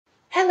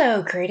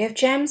Hello, Creative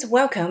Gems.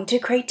 Welcome to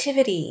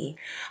Creativity.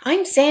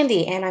 I'm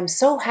Sandy, and I'm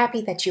so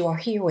happy that you are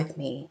here with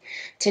me.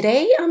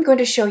 Today, I'm going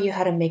to show you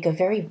how to make a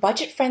very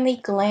budget-friendly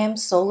Glam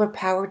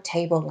solar-powered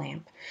table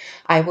lamp.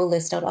 I will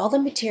list out all the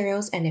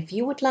materials, and if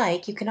you would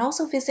like, you can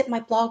also visit my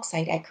blog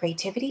site at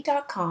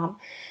CreaTvDIY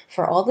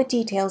for all the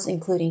details,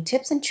 including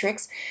tips and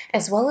tricks,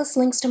 as well as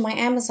links to my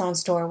Amazon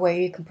store where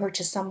you can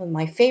purchase some of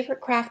my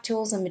favorite craft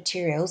tools and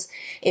materials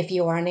if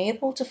you are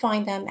unable to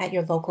find them at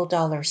your local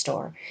dollar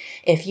store.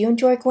 If you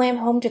enjoy glam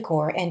home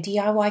decor and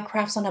DIY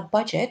crafts on a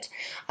budget,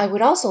 I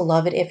would also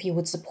love it if you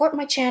would support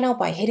my channel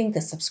by hitting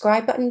the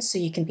subscribe button so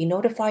you can be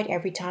notified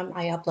every time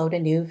I upload a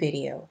new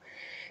video.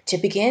 To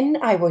begin,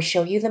 I will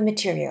show you the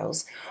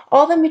materials.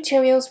 All the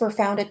materials were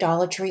found at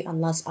Dollar Tree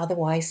unless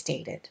otherwise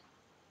stated.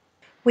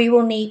 We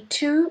will need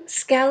 2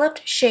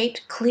 scalloped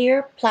shaped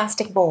clear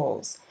plastic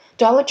bowls.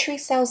 Dollar Tree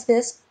sells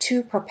this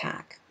 2 per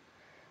pack.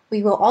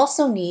 We will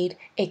also need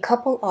a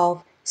couple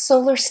of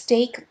solar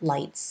stake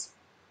lights.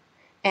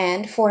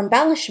 And for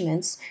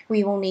embellishments,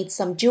 we will need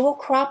some jewel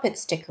cropped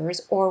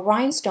stickers or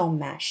rhinestone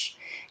mesh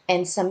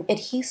and some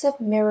adhesive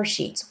mirror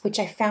sheets, which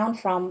I found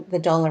from the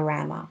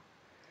Dollarama.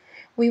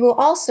 We will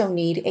also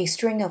need a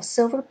string of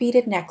silver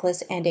beaded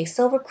necklace and a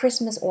silver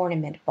Christmas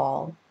ornament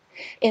ball.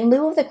 In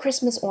lieu of the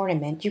Christmas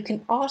ornament, you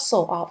can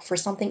also opt for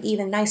something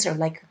even nicer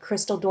like a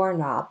crystal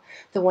doorknob.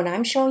 The one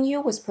I'm showing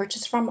you was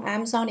purchased from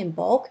Amazon in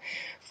bulk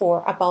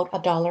for about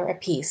 $1 a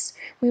piece.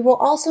 We will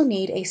also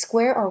need a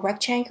square or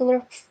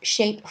rectangular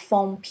shaped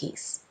foam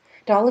piece.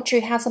 Dollar Tree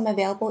has them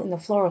available in the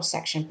floral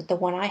section, but the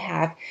one I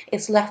have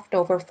is left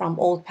over from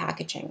old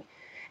packaging.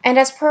 And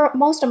as per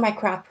most of my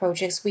craft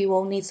projects, we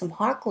will need some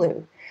hot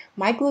glue.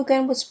 My glue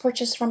gun was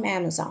purchased from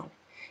Amazon.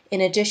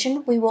 In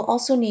addition, we will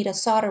also need a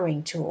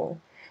soldering tool.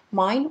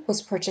 Mine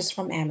was purchased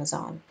from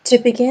Amazon. To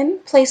begin,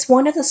 place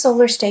one of the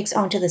solar stakes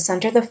onto the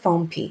center of the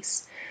foam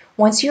piece.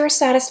 Once you are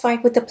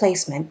satisfied with the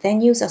placement,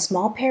 then use a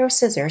small pair of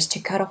scissors to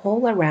cut a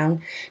hole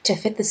around to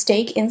fit the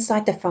stake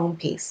inside the foam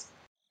piece.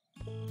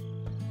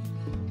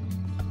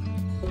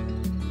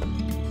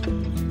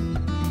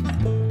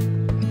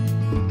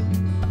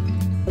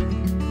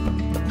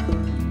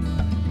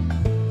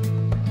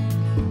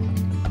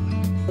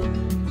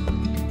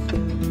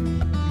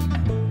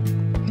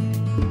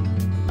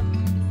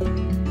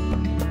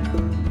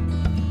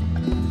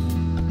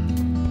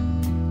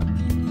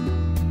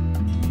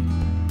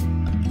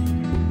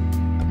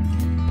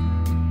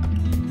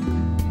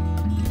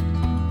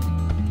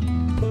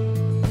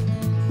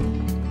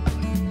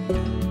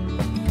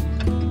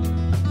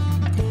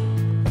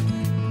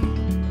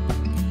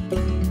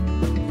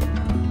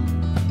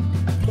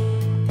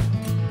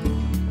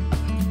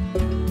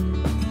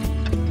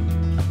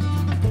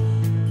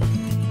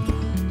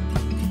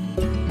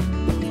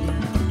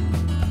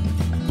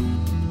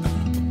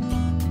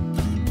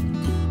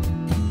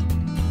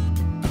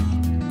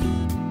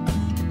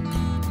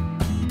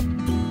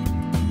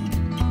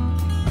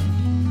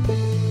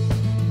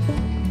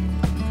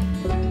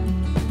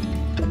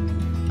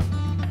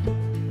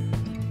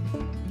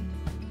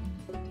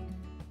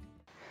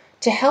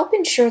 To help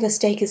ensure the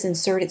stake is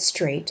inserted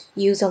straight,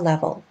 use a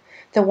level.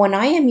 The one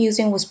I am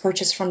using was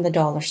purchased from the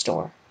dollar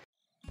store.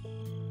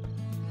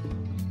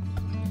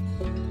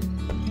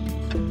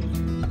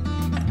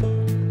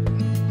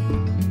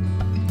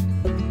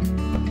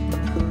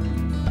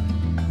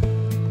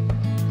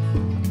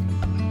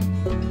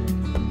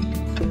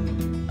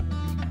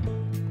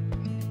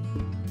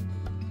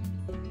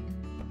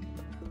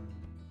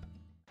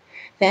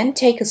 Then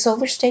take a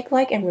solar stake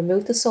light and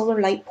remove the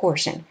solar light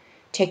portion.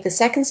 Take the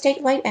second stake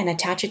light and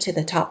attach it to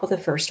the top of the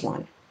first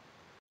one.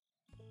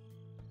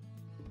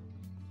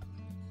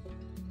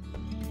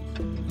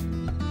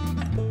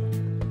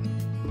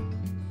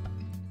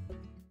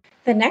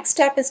 The next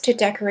step is to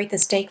decorate the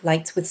stake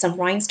lights with some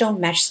rhinestone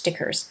mesh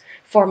stickers.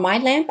 For my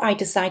lamp, I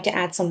decided to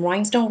add some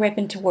rhinestone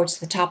ribbon towards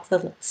the top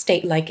of the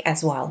stake light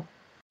as well.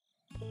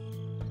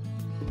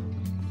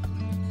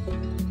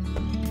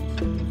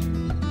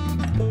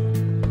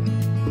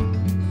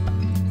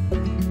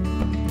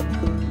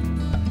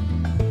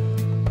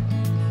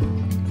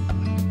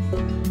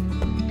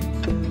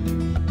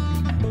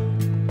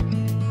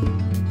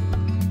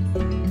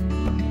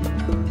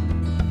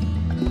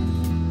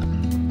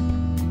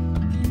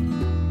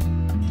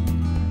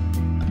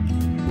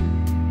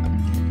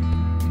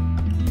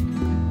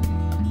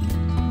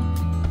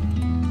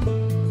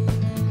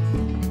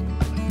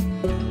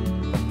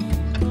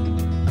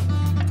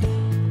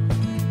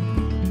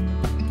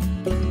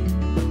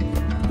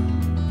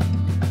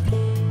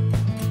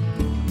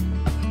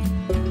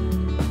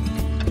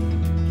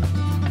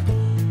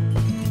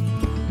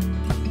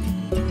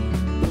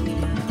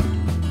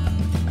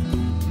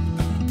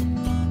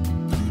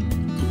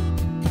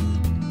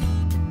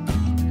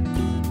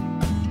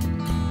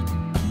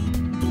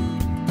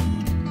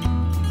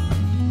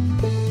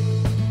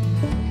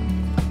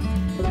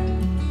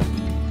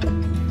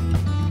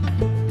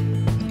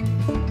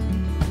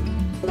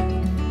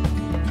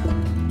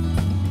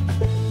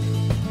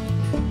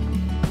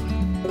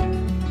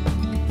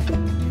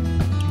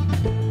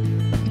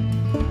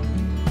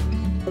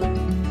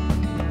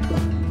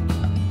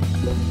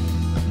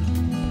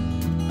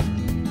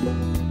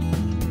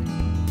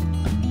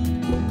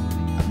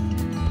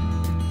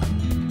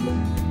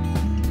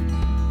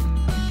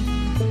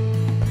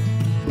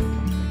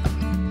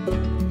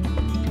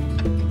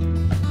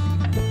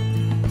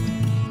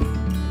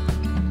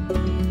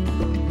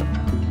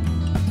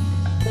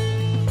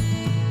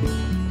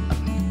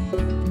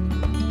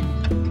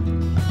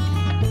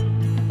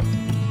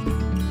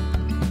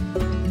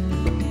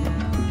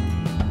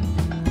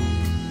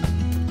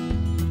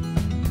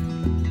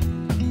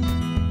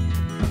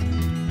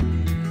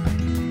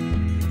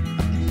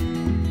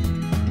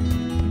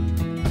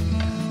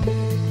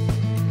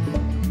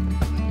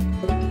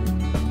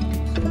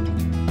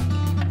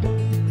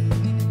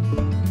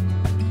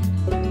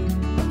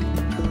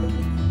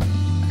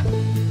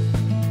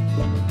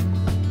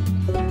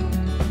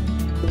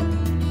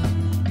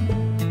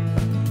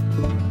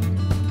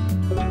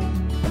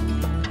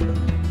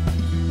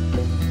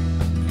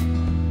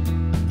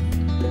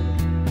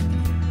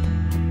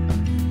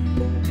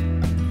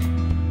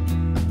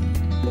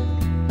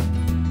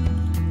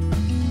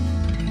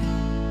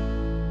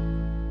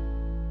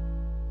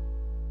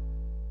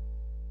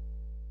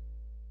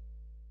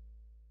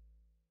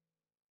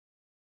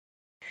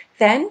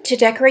 Then, to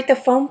decorate the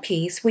foam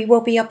piece, we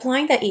will be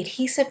applying the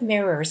adhesive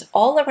mirrors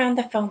all around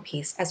the foam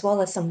piece as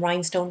well as some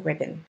rhinestone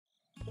ribbon.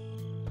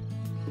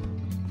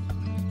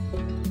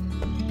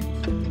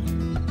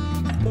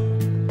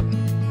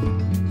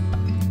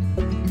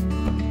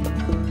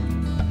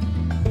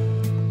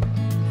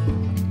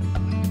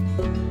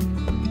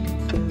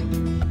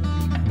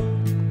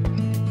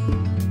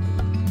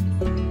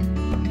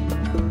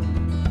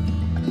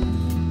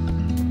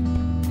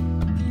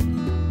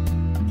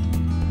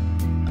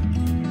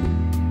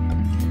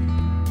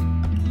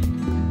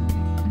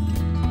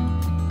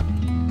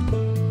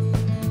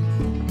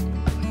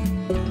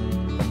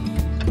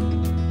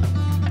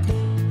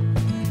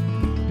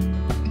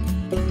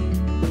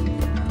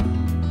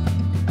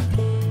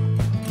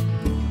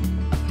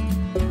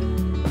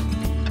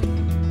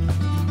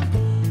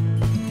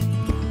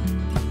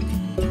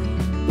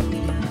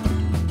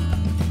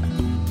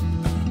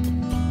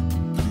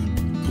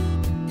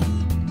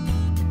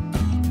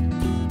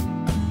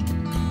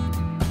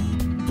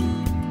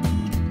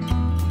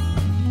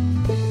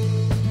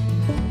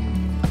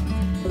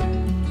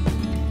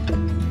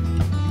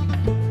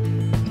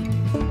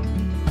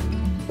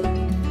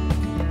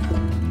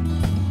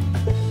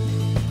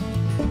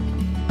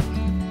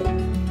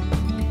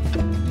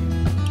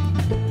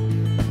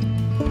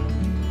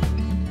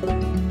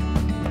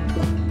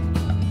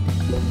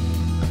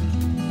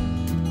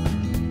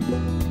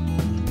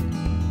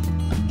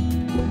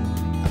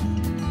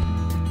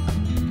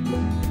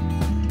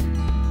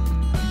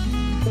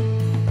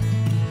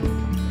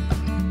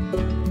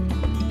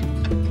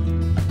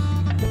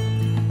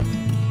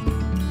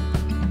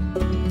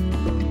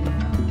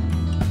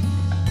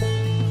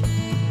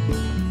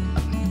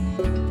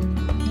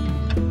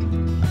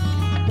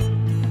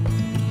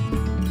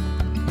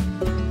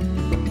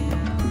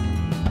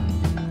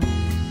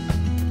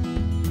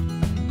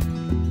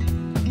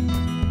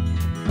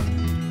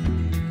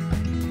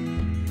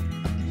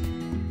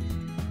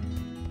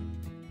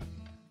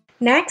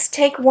 Next,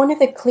 take one of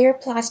the clear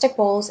plastic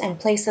bowls and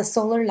place the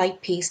solar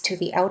light piece to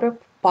the outer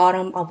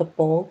bottom of the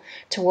bowl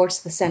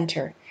towards the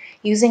center.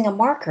 Using a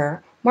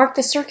marker, mark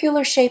the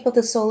circular shape of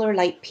the solar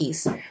light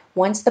piece.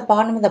 Once the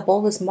bottom of the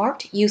bowl is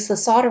marked, use the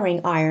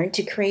soldering iron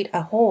to create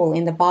a hole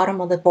in the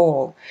bottom of the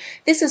bowl.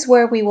 This is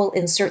where we will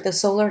insert the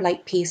solar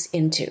light piece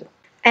into.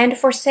 And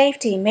for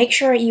safety, make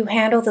sure you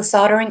handle the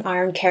soldering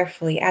iron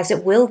carefully as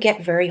it will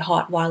get very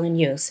hot while in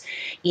use.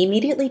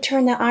 Immediately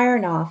turn the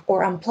iron off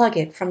or unplug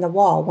it from the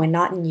wall when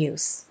not in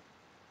use.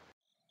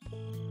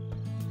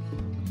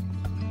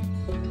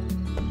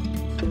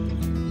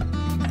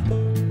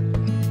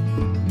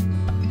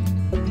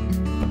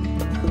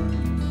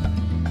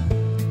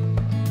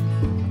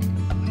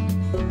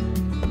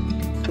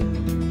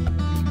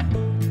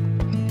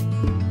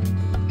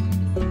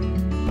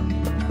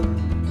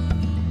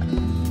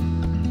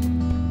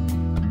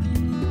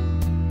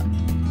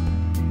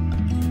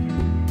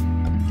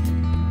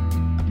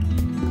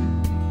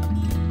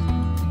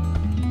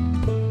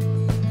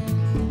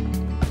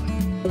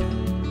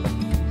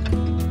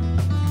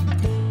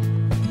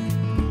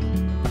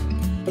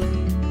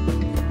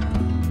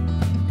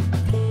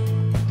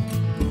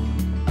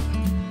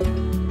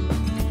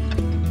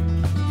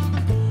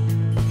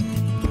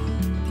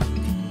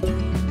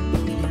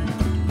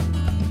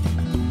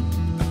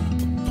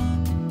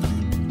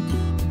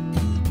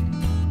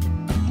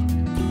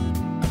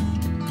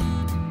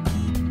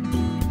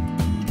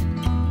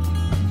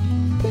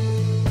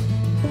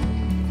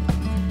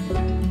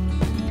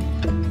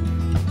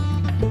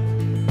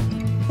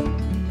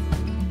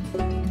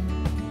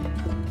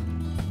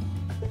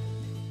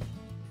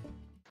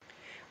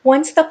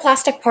 Once the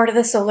plastic part of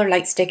the solar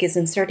light stick is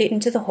inserted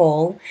into the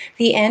hole,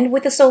 the end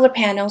with the solar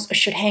panels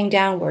should hang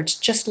downwards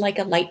just like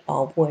a light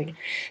bulb would.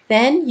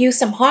 Then use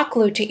some hot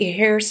glue to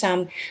adhere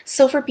some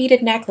silver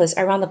beaded necklace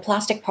around the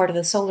plastic part of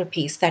the solar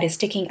piece that is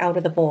sticking out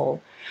of the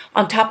bowl.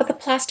 On top of the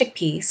plastic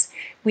piece,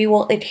 we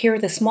will adhere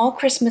the small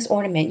Christmas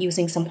ornament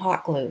using some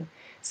hot glue.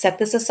 Set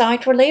this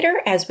aside for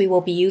later as we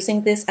will be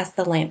using this as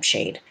the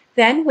lampshade.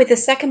 Then, with the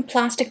second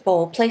plastic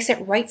bowl, place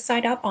it right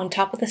side up on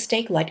top of the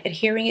stake light,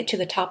 adhering it to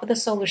the top of the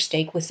solar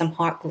stake with some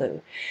hot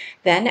glue.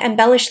 Then,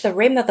 embellish the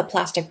rim of the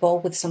plastic bowl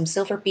with some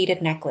silver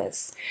beaded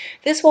necklace.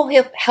 This will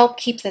help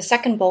keep the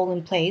second bowl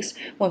in place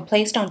when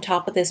placed on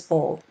top of this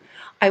bowl.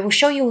 I will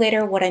show you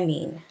later what I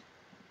mean.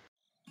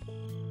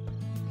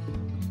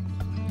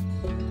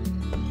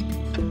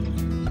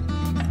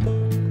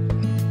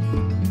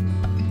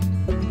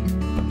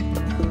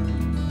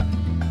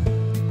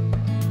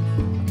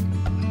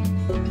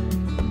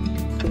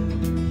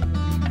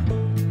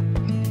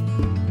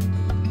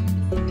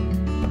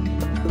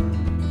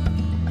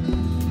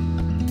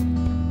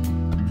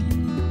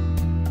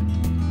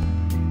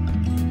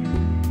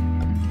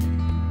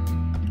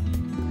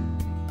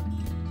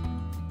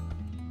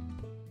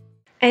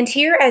 And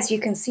here, as you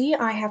can see,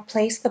 I have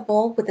placed the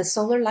bowl with the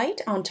solar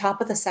light on top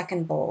of the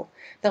second bowl.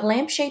 The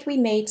lampshade we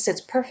made sits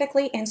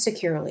perfectly and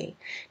securely.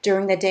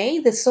 During the day,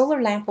 the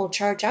solar lamp will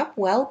charge up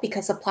well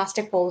because the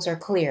plastic bowls are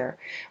clear.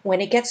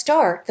 When it gets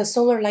dark, the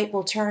solar light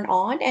will turn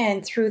on,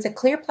 and through the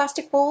clear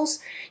plastic bowls,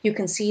 you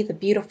can see the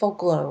beautiful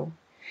glow.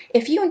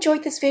 If you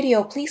enjoyed this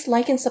video, please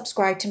like and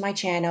subscribe to my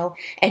channel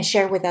and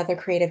share with other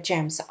creative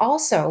gems.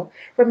 Also,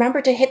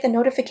 remember to hit the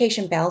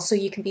notification bell so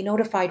you can be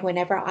notified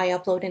whenever I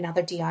upload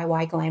another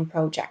DIY glam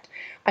project.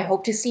 I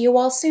hope to see you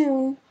all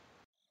soon.